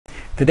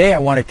Today I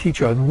want to teach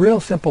you a real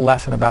simple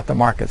lesson about the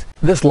markets.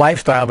 This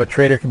lifestyle of a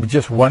trader can be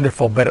just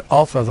wonderful, but it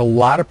also has a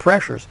lot of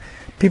pressures.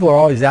 People are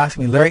always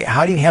asking me, Larry,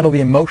 how do you handle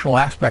the emotional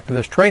aspect of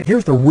this trade?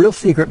 Here's the real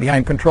secret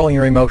behind controlling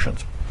your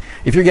emotions.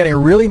 If you're getting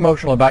really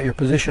emotional about your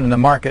position in the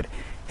market,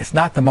 it's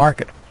not the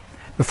market.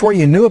 Before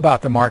you knew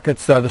about the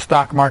markets, the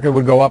stock market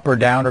would go up or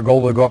down, or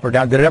gold would go up or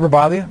down. Did it ever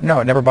bother you? No,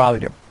 it never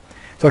bothered you.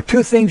 So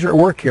two things are at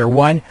work here.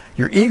 One,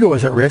 your ego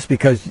is at risk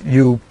because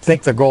you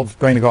think the gold's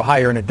going to go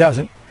higher and it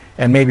doesn't,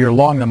 and maybe you're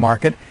long the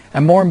market.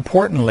 And more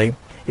importantly,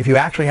 if you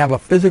actually have a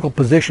physical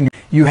position,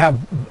 you have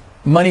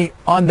money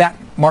on that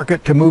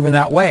market to move in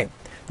that way.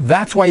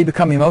 That's why you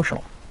become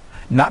emotional.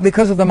 Not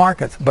because of the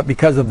markets, but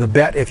because of the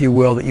bet, if you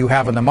will, that you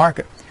have in the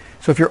market.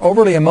 So if you're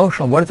overly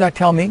emotional, what does that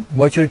tell me?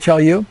 What should it tell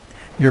you?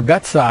 Your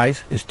bet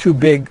size is too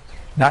big,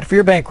 not for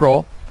your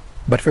bankroll,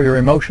 but for your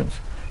emotions.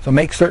 So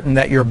make certain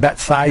that your bet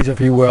size,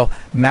 if you will,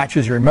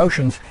 matches your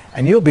emotions,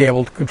 and you'll be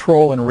able to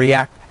control and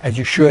react as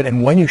you should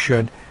and when you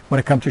should when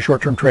it comes to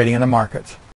short-term trading in the markets.